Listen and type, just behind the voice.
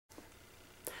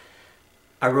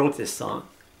I wrote this song,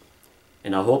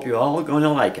 and I hope you're all going to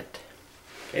like it.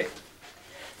 Okay?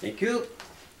 Thank you,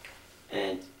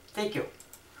 and thank you.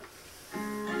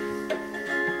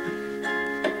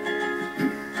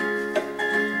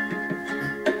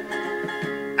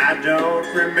 I don't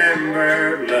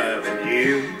remember loving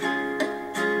you,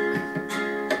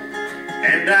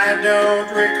 and I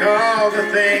don't recall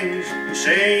the things you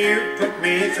say you put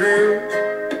me through.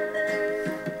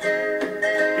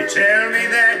 You tell me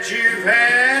that you've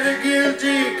had a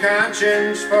guilty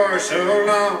conscience for so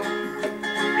long.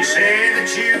 You say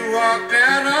that you walked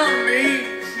out on me,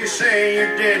 you say you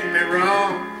did me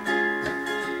wrong.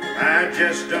 I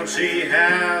just don't see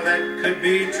how that could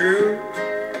be true,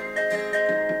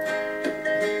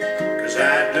 'cause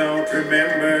I don't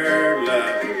remember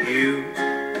loving you.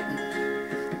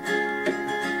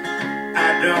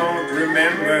 I don't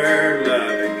remember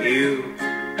loving you.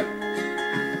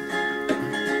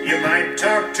 You might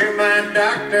talk to my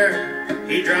doctor,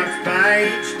 he drops by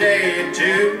each day or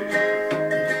two.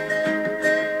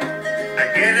 I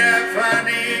get a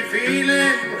funny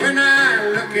feeling when I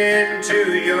look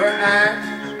into your eyes.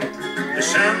 There's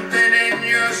something in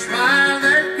your smile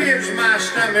that gives my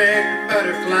stomach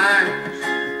butterflies.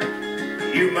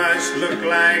 You must look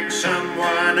like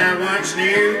someone I once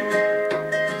knew,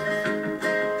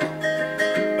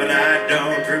 but I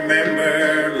don't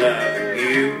remember loving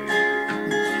you.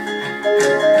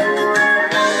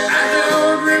 I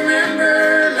don't remember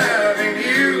loving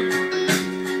you.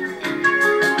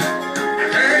 I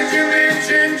heard you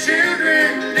mention children.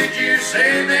 Did you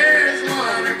say there's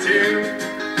one or two?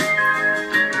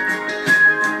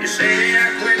 You say I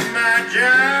quit my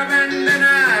job and then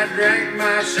I drank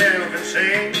myself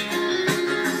insane.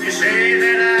 You say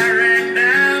that I ran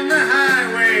down the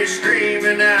highway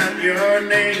screaming out your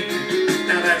name.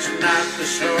 Now that's not the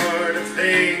sort of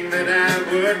thing that I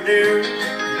would do.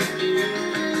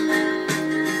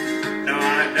 No,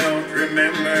 I don't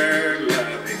remember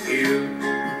loving you.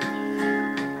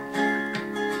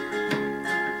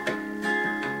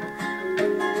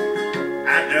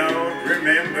 I don't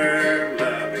remember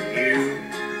loving you.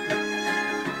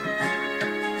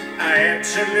 I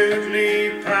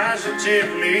absolutely,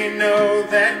 positively know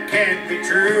that can't be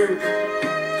true.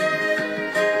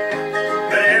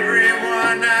 But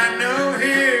everyone I know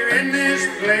here in this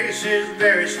place is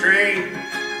very strange.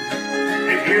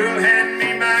 If you'll hand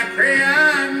me my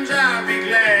crayons, I'll be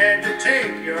glad to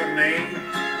take your name,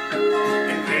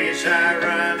 in case I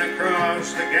run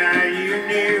across the guy you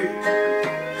knew.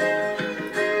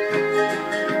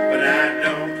 But I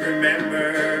don't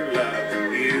remember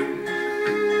loving you.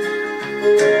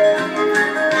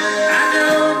 I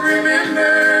don't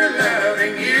remember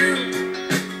loving you,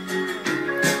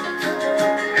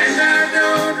 and I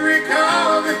don't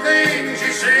recall the things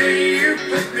you say you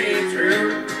put me through.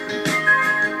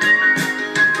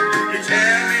 You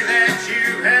tell me that you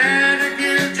had a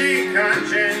guilty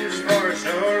conscience for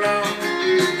so long.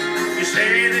 You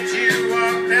say that you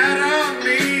walked out on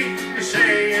me, you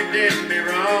say you did me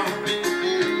wrong.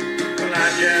 Well, I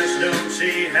just don't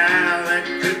see how that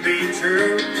could be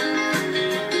true,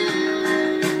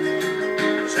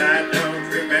 'cause I don't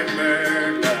remember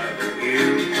loving you.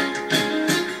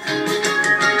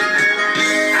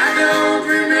 I don't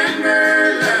remember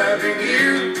loving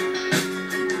you,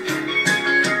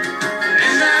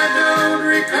 and I don't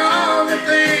recall the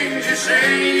things you say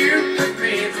you put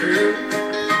me through.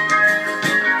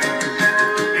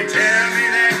 You tell me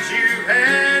that you've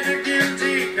had a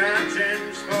guilty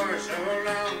conscience for so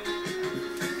long.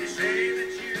 You say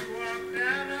that you walked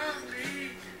out on me,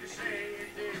 you say you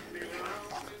did me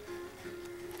wrong.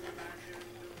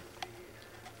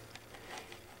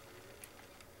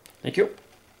 Thank you.